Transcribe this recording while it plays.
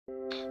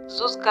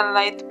Zuzka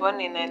Light,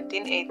 born in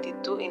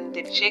 1982 in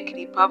the Czech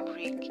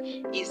Republic,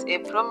 is a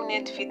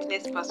prominent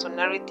fitness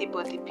personality,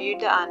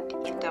 bodybuilder, and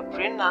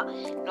entrepreneur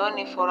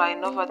known for her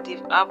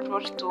innovative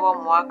approach to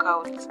home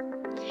workouts.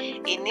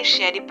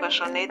 Initially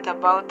passionate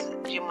about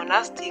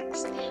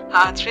gymnastics,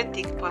 her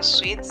athletic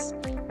pursuits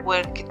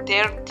were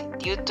curtailed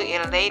due to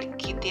a rare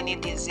kidney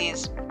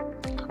disease.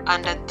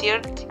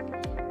 Undeterred,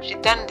 she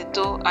turned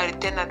to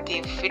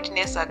alternative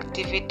fitness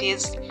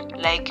activities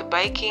like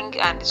biking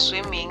and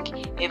swimming,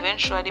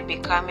 eventually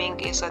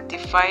becoming a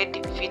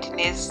certified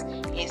fitness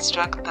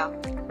instructor.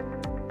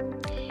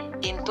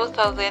 In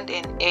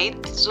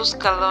 2008,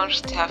 Zuzka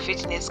launched her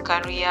fitness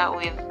career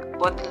with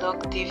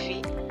Bodylock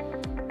TV,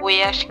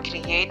 where she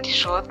created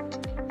short,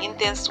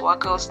 intense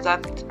workouts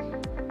that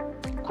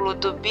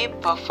could be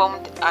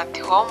performed at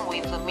home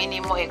with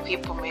minimal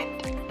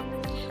equipment.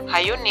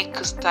 Her unique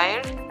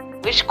style,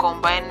 which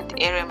combined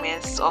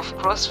elements of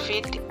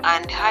CrossFit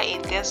and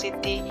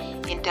high-intensity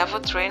interval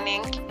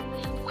training,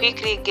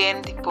 quickly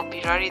gained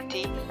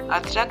popularity,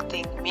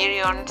 attracting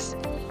millions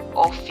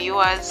of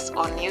viewers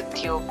on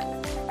YouTube.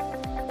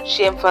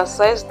 She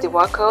emphasized the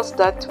workouts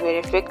that were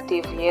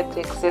effective yet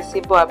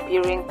accessible,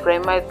 appealing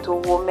primarily to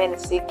women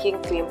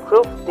seeking to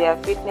improve their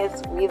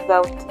fitness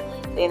without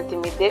the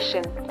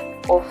intimidation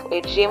of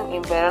a gym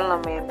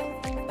environment.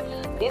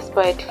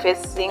 Despite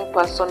facing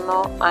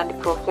personal and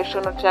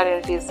professional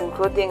challenges,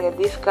 including a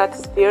difficult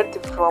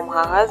spirit from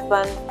her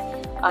husband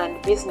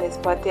and business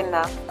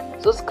partner,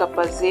 Zuzka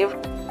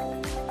persevered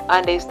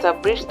and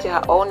established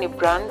her own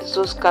brand,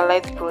 Zuzka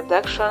Light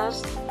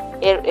Productions,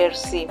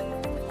 LLC.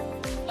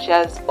 She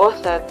has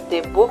authored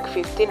the book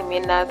 15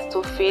 Minutes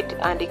to Fit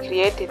and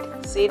created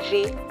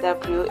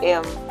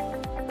CGWM,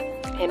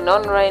 an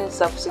online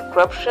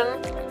subscription,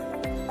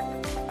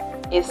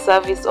 a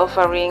service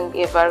offering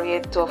a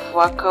variety of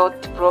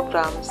workout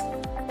programs.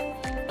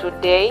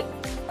 Today,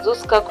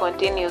 Zuzka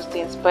continues to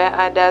inspire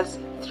others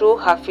through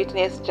her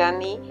fitness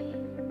journey,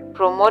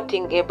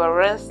 promoting a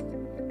balanced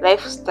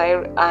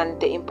lifestyle and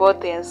the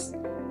importance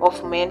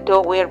of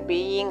mental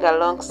well-being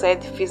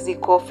alongside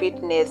physical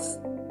fitness.